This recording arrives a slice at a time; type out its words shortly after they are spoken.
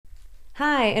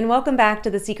Hi, and welcome back to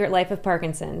The Secret Life of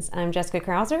Parkinson's. I'm Jessica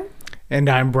Krauser, And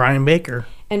I'm Brian Baker.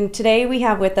 and today we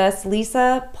have with us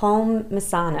Lisa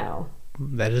Palmisano.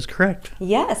 That is correct.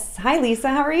 Yes. Hi, Lisa.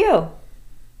 How are you?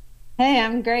 Hey,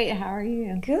 I'm great. How are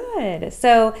you? Good.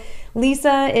 So,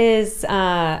 Lisa is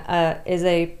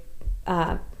a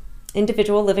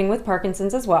individual living with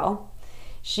Parkinson's as well.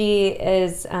 She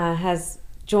is has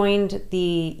joined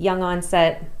the Young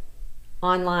Onset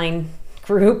online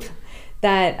group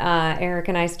that Eric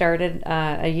and I started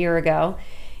a year ago.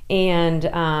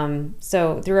 And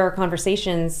so through our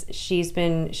conversations, she's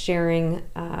been sharing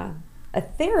a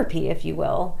therapy, if you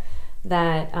will,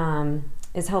 that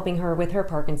is helping her with her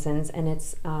Parkinson's, and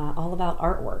it's all about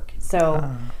artwork.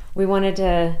 So we wanted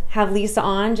to have Lisa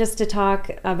on just to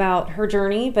talk about her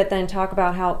journey, but then talk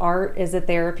about how art is a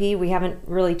therapy. We haven't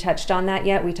really touched on that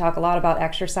yet. We talk a lot about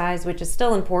exercise, which is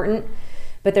still important,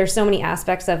 but there's so many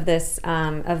aspects of this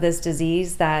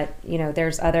disease that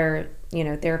there's other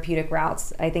therapeutic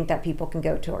routes I think that people can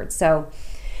go towards. So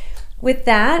with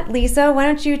that, Lisa, why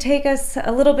don't you take us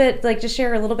a little bit, just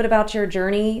share a little bit about your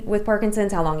journey with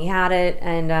Parkinson's, how long you had it,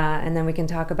 and then we can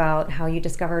talk about how you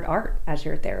discovered art as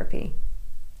your therapy.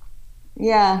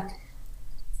 Yeah.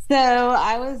 So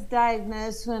I was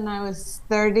diagnosed when I was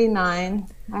 39.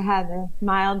 I had a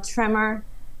mild tremor,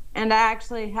 and I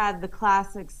actually had the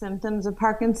classic symptoms of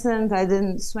Parkinson's. I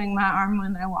didn't swing my arm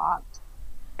when I walked,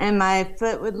 and my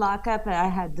foot would lock up, and I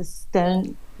had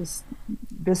dystonia.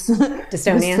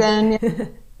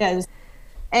 Dystonia. Yes.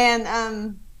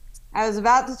 And I was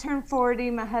about to turn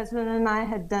 40. My husband and I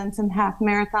had done some half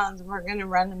marathons, and we're going to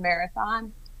run a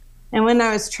marathon. And when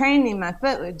I was training, my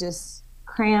foot would just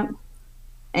cramp,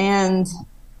 and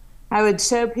I would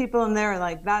show people, and they were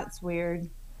like, "That's weird."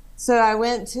 So I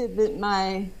went to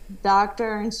my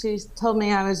doctor, and she told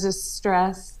me I was just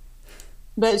stressed.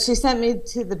 But she sent me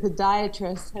to the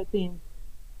podiatrist, hoping,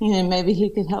 maybe he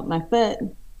could help my foot.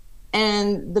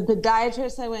 And the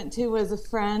podiatrist I went to was a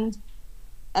friend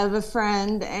of a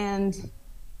friend, and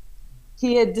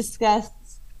he had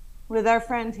discussed with our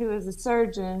friend who was a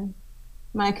surgeon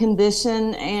my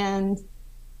condition. And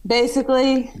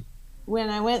basically, when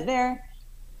I went there,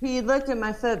 he looked at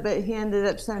my foot, but he ended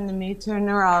up sending me to a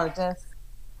neurologist.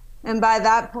 And by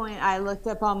that point, I looked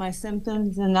up all my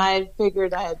symptoms, and I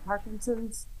figured I had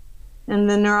Parkinson's. And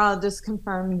the neurologist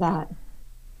confirmed that.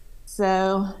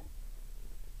 So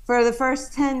for the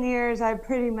first 10 years, I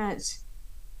pretty much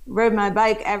rode my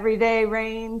bike every day,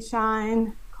 rain,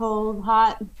 shine, cold,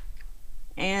 hot.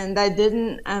 And I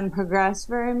didn't progress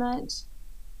very much.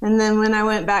 And then when I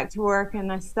went back to work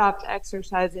and I stopped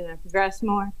exercising, I progressed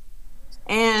more.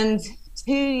 And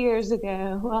 2 years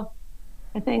ago,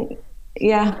 I think,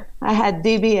 I had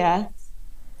DBS,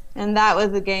 and that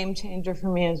was a game changer for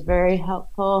me. It was very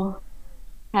helpful.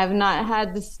 I have not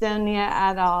had dystonia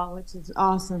at all, which is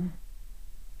awesome.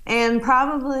 And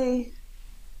probably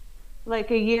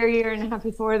like a year and a half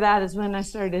before that is when I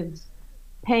started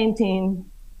painting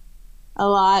a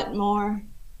lot more.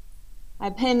 I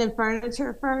painted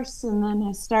furniture first, and then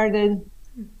I started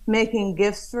making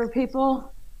gifts for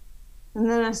people. And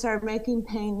then I started making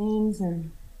paintings,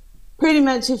 and pretty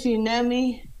much if you know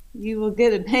me, you will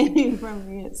get a painting from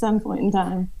me at some point in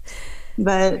time.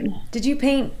 But Did you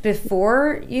paint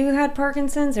before you had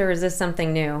Parkinson's, or is this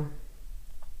something new?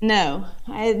 no,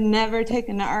 I had never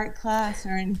taken an art class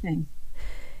or anything.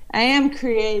 I am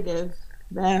creative,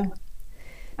 though.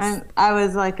 I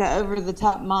was like an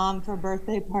over-the-top mom for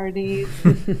birthday parties,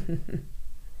 and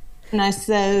I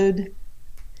sewed,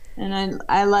 and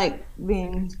I like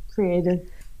being creative.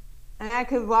 And I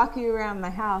could walk you around my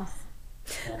house.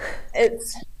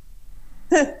 It's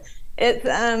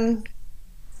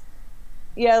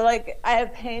like I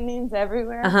have paintings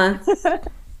everywhere. Uh-huh.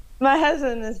 My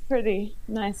husband is pretty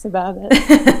nice about it.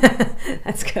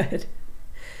 That's good.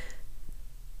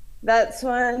 That's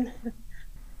one.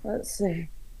 Let's see.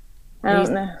 I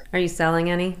don't know. Are you selling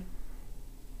any?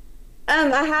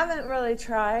 I haven't really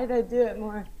tried. I do it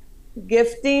more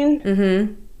gifting.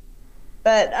 Mm-hmm.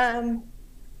 But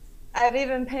I've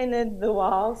even painted the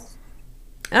walls.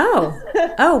 Oh.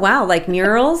 Oh, wow. Like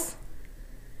murals?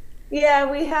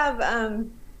 Yeah, we have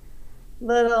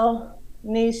little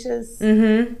niches,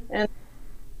 Mm-hmm.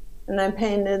 and I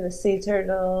painted the sea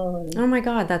turtle. Oh my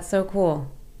God, that's so cool.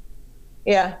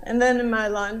 Yeah, and then in my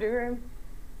laundry room,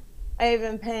 I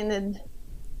even painted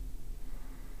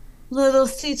little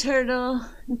sea turtle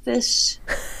and fish.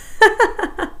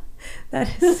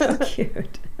 That is so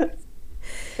cute.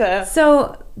 So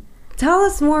So tell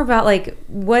us more about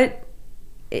what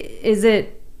is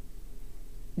it,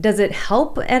 does it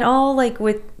help at all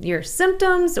with your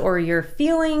symptoms or your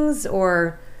feelings,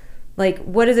 or Like,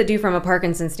 what does it do from a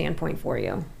Parkinson standpoint for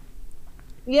you?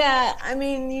 Yeah, I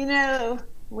mean,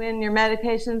 when your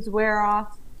medications wear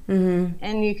off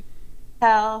and you can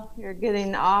tell you're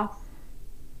getting off,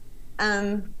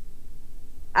 um,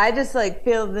 I just like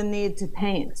feel the need to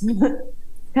paint.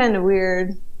 Kind of weird.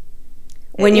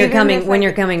 Even if When I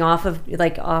you're coming off of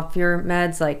like off your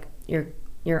meds, like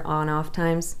your on off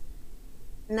times.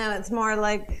 No, it's more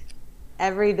like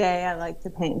every day I like to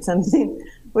paint something,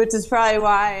 which is probably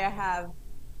why I have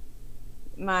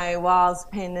my walls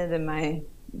painted and my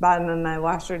bottom of my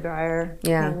washer dryer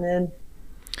Yeah. painted.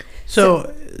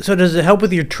 So does it help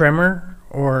with your tremor,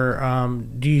 or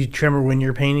do you tremor when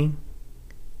you're painting?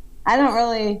 I don't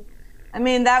really, I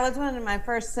mean, that was one of my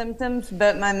first symptoms,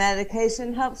 but my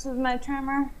medication helps with my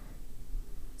tremor.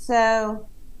 So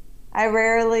I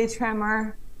rarely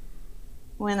tremor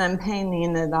when I'm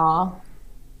painting at all,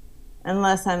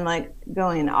 unless I'm like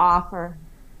going off. Or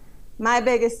my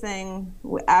biggest thing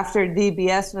after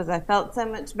DBS was I felt so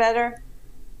much better.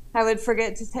 I would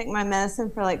forget to take my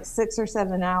medicine for like 6 or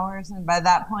 7 hours, and by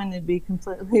that point it'd be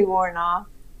completely worn off.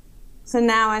 So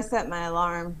now I set my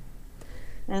alarm,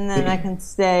 and then I can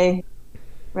stay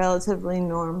relatively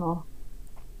normal.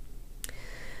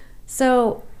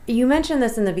 So you mentioned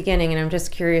this in the beginning, and I'm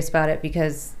just curious about it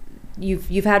because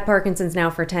you've had Parkinson's now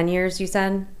for 10 years, you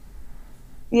said?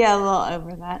 Yeah, a little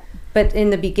over that. But in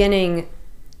the beginning,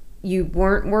 you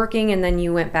weren't working and then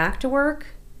you went back to work?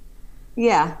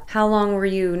 Yeah. How long were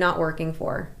you not working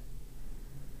for?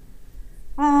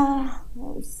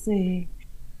 Let's see.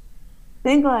 I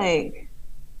think like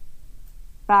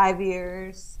 5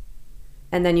 years.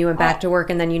 And then you went back to work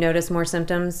and then you noticed more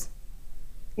symptoms?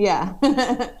 Yeah,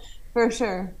 for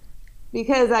sure.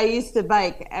 Because I used to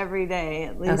bike every day,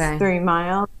 at least 3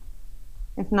 miles,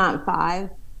 if not 5.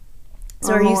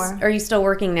 So are you still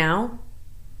working now?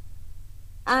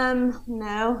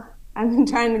 No. I've been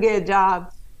trying to get a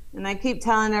job, and I keep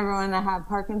telling everyone I have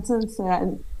Parkinson's.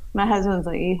 So my husband's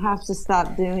like, "You have to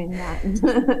stop doing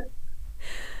that."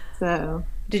 So.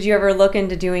 Did you ever look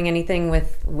into doing anything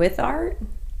with art?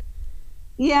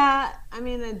 Yeah, I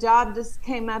mean, a job just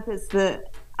came up.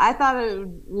 I thought it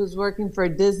was working for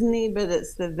Disney, but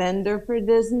it's the vendor for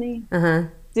Disney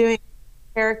doing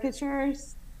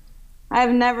caricatures.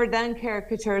 I've never done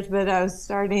caricatures, but I was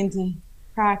starting to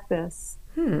practice.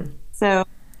 So,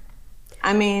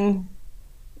 I mean,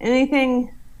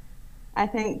 anything I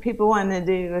think people want to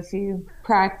do, if you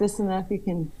practice enough, you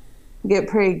can get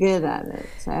pretty good at it.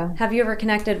 So, have you ever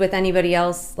connected with anybody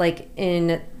else, like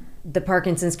in the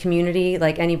Parkinson's community,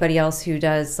 like anybody else who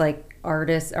does like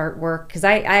artwork? Because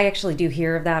I actually do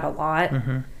hear of that a lot.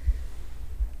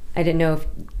 I didn't know if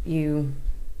you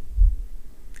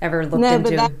ever looked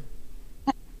into. But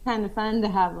that's kind of fun to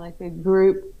have like a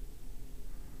group,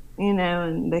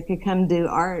 and they could come do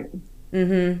art.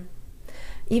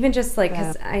 Even just like,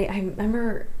 because I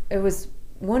remember it was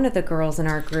one of the girls in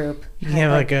our group. You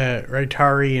have like a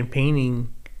Rotarian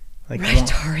painting. Like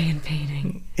Rotarian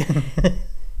painting.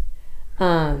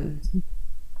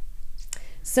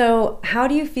 So how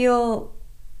do you feel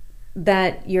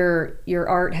that your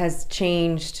art has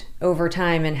changed over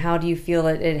time, and how do you feel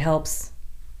it helps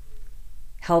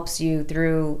you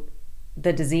through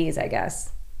the disease, I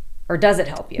guess? Or does it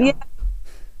help you? Yeah,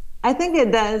 I think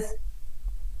it does.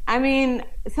 I mean,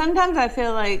 sometimes I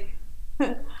feel like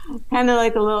kind of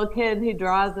like a little kid who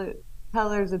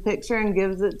colors a picture and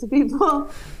gives it to people,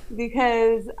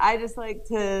 because I just like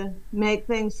to make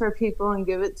things for people and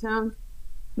give it to them.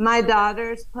 My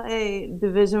daughters play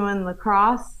Division I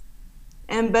lacrosse,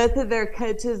 and both of their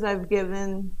coaches I've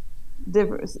given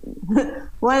different.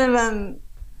 One of them,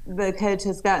 the coach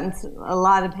has gotten a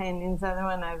lot of paintings. The other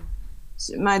one,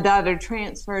 my daughter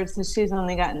transferred, so she's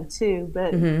only gotten 2.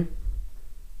 But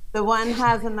the one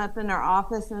has them up in her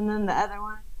office, and then the other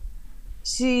one,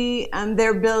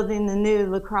 they're building a new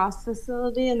lacrosse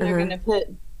facility, and they're going to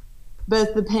put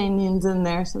both the paintings in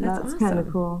there. So that's awesome. Kind of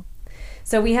cool.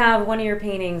 So we have one of your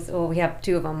paintings. Well, we have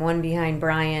 2 of them. One behind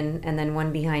Brian, and then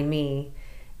one behind me.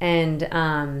 And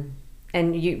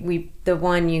the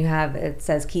one you have, it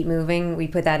says "Keep Moving." We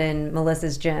put that in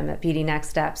Melissa's gym at PD Next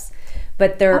Steps.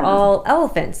 But they're all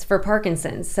elephants for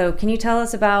Parkinson's. So can you tell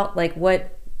us about like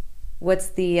what's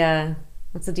the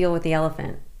deal with the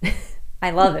elephant?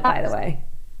 I love it, by the way.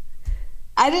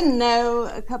 I didn't know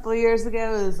a couple of years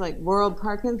ago it was like World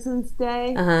Parkinson's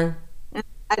Day. And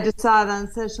I just saw it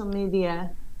on social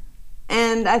media.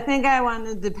 And I think I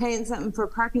wanted to paint something for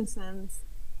Parkinson's.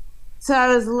 So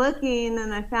I was looking,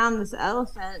 and I found this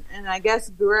elephant, and I guess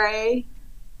gray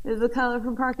is the color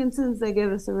for Parkinson's. They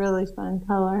give us a really fun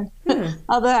color.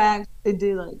 Although I actually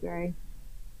do like gray.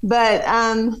 But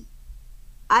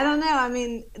I don't know. I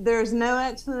mean, there's no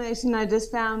explanation. I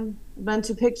just found a bunch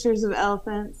of pictures of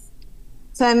elephants.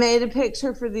 So I made a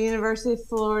picture for the University of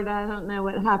Florida. I don't know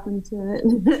what happened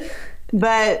to it.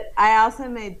 But I also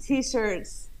made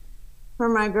T-shirts for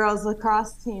my girls'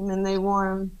 lacrosse team, and they wore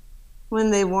them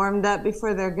when they warmed up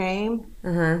before their game.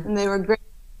 And they were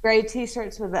gray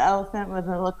T-shirts with the elephant with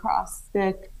a lacrosse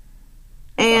stick.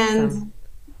 And awesome.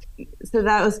 So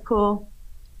that was cool.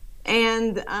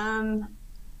 And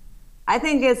I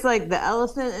think it's like the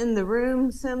elephant in the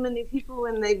room. So many people,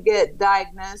 when they get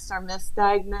diagnosed, are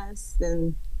misdiagnosed.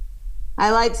 And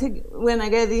I like to, when I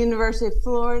go to the University of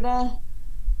Florida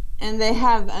and they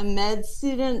have a med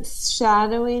student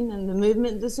shadowing in the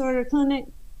movement disorder clinic,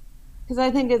 because I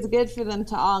think it's good for them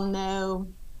to all know,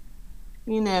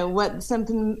 what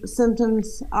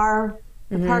symptoms are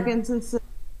of Parkinson's,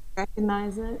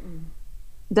 recognize it and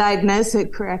diagnose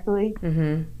it correctly.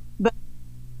 But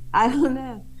I don't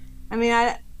know. I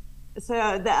mean,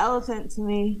 so the elephant to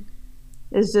me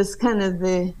is just kind of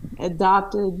the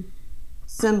adopted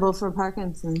symbol for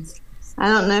Parkinson's. I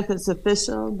don't know if it's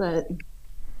official, but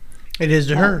it is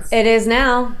to her. It is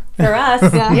now for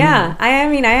us. Yeah.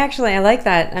 I like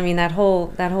that. I mean, that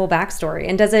whole backstory.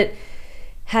 And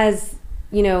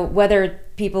whether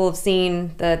people have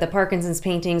seen the Parkinson's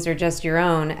paintings or just your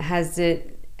own, has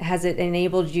it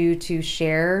enabled you to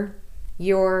share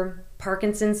your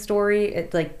Parkinson's story?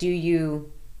 Do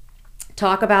you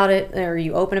talk about it? Are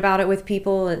you open about it with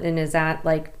people? And is that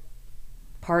like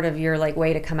part of your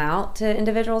way to come out to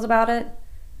individuals about it?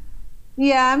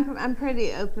 Yeah, I'm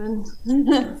pretty open.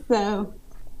 So,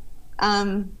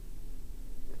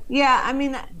 yeah, I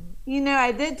mean,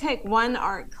 I did take one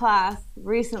art class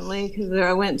recently because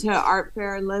I went to an art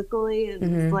fair locally and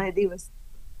this lady was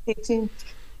teaching.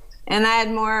 And I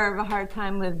had more of a hard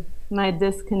time with my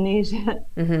dyskinesia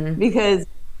because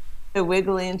the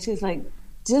wiggly, and she's like,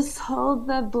 just hold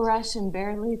the brush and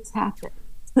barely tap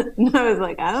it. And I was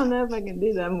like, I don't know if I can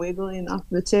do that. I'm wiggling off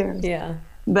the chair. Yeah.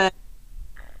 But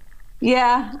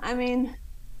yeah, I mean,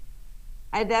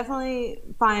 I definitely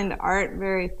find art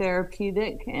very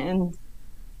therapeutic, and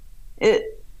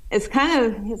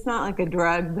it's not like a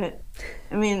drug, but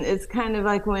I mean, it's kind of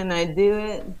like when I do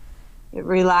it, it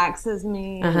relaxes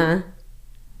me.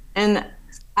 And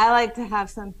I like to have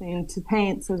something to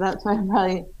paint, so that's why I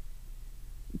probably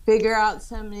figure out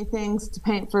so many things to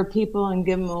paint for people and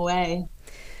give them away.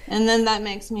 And then that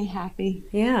makes me happy.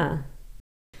 Yeah.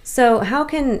 So how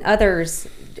can others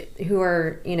who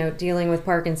are, dealing with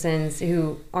Parkinson's,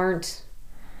 who aren't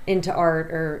into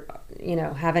art or,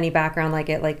 have any background like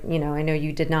it, I know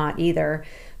you did not either,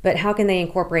 but how can they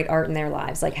incorporate art in their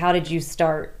lives? How did you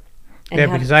start?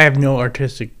 And because I have no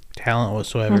artistic talent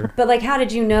whatsoever. But how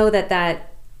did you know that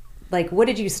what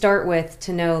did you start with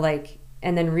to know,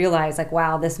 and then realize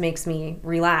wow, this makes me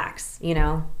relax,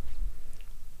 Yeah.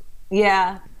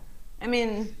 I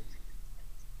mean,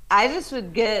 I just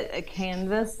would get a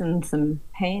canvas and some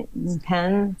paint and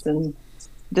pens and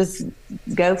just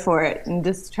go for it and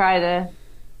just try to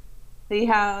see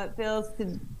how it feels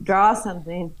to draw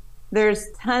something. There's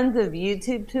tons of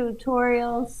YouTube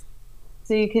tutorials.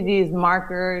 So you could use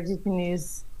markers, you can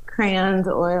use crayons,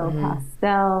 oil,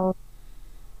 pastel.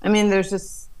 I mean, there's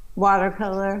just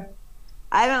watercolor.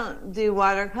 I don't do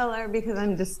watercolor because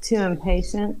I'm just too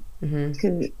impatient.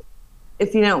 Because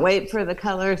if you don't wait for the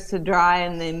colors to dry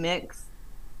and they mix,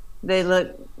 they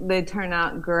turn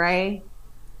out gray.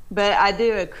 But I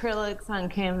do acrylics on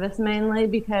canvas mainly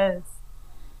because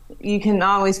you can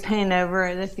always paint over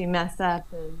it if you mess up,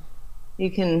 and you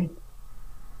can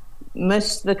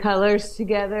mush the colors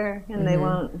together and they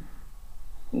won't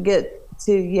get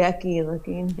too yucky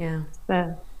looking. Yeah.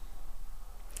 So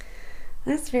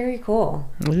that's very cool.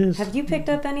 It is. Have you picked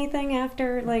up anything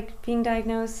after being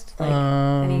diagnosed?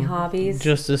 Any hobbies?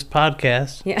 Just this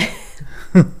podcast. Yeah.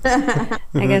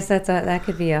 I guess that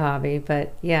could be a hobby,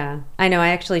 but yeah. I know I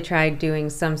actually tried doing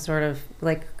some sort of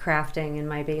crafting in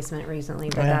my basement recently,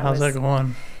 but how's that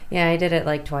going? Yeah, I did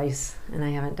it twice and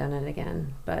I haven't done it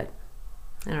again, but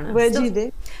I don't know. What did you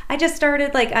do? I just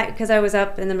started because I was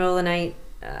up in the middle of the night,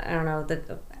 I don't know,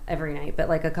 every night, but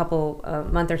a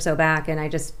month or so back, and I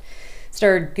just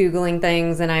started Googling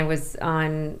things, and I was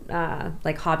on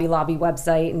Hobby Lobby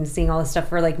website and seeing all this stuff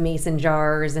for mason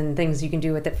jars and things you can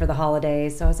do with it for the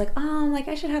holidays. So I was like,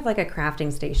 I should have a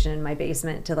crafting station in my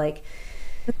basement to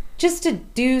just to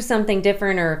do something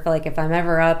different, or if I'm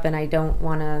ever up and I don't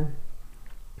want to,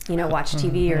 watch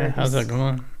TV or. How's that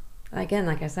going? Again,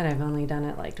 like I said, I've only done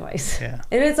it twice. Yeah.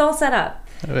 It's all set up.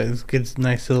 It's good,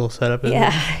 nice little setup.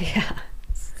 Yeah.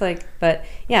 It's but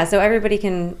yeah, so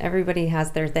everybody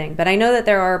has their thing. But I know that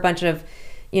there are a bunch of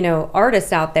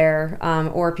artists out there,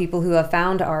 or people who have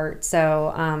found art.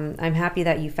 So I'm happy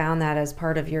that you found that as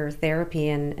part of your therapy,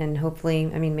 and hopefully,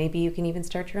 maybe you can even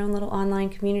start your own little online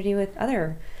community with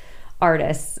other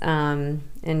artists,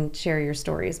 and share your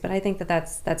stories. But I think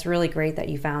that's really great that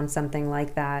you found something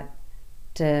like that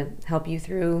to help you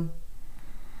through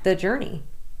the journey.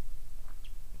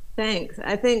 Thanks.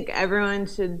 I think everyone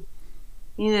should,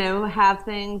 have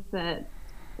things that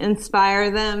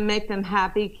inspire them, make them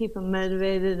happy, keep them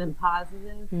motivated and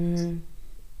positive. Mm-hmm.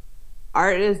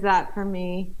 Art is that for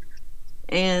me.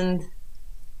 And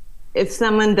if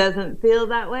someone doesn't feel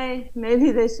that way,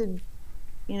 maybe they should,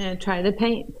 try to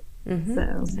paint. Mm-hmm.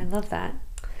 So I love that.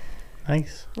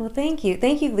 Thanks. Well, thank you.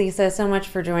 Thank you, Lisa, so much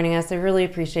for joining us. I really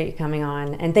appreciate you coming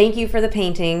on. And thank you for the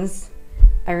paintings.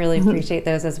 I really appreciate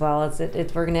those as well.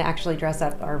 We're going to actually dress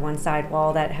up our one side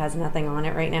wall that has nothing on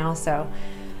it right now. So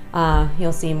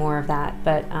you'll see more of that.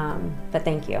 But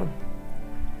thank you.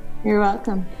 You're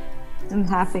welcome. I'm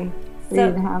happy for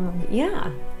you to have them.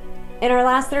 Yeah. In our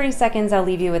last 30 seconds, I'll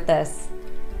leave you with this.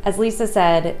 As Lisa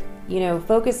said,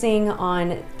 focusing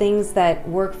on things that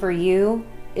work for you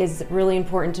is really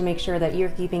important to make sure that you're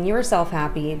keeping yourself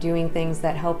happy, doing things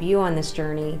that help you on this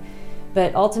journey,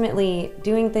 but ultimately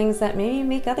doing things that maybe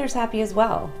make others happy as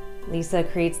well. Lisa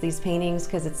creates these paintings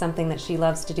because it's something that she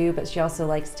loves to do, but she also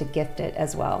likes to gift it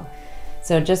as well.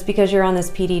 So just because you're on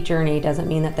this PD journey doesn't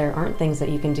mean that there aren't things that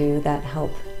you can do that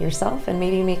help yourself and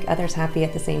maybe make others happy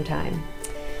at the same time.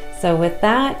 So with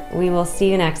that, we will see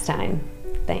you next time.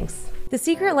 Thanks. The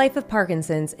Secret Life of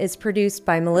Parkinson's is produced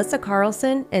by Melissa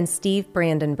Carlson and Steve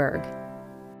Brandenburg.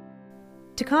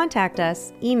 To contact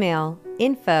us, email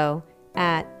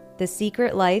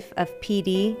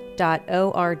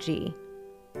info@thesecretlifeofpd.org.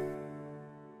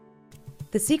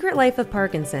 The Secret Life of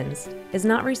Parkinson's is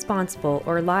not responsible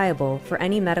or liable for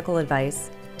any medical advice,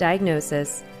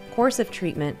 diagnosis, course of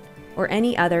treatment, or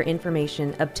any other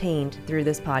information obtained through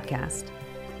this podcast.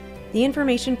 The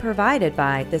information provided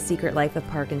by The Secret Life of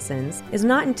Parkinson's is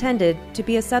not intended to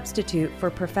be a substitute for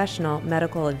professional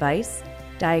medical advice,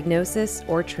 diagnosis,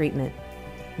 or treatment.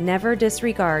 Never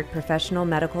disregard professional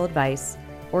medical advice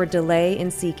or delay in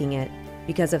seeking it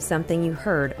because of something you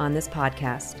heard on this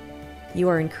podcast. You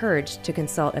are encouraged to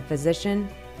consult a physician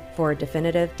for a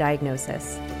definitive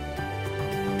diagnosis.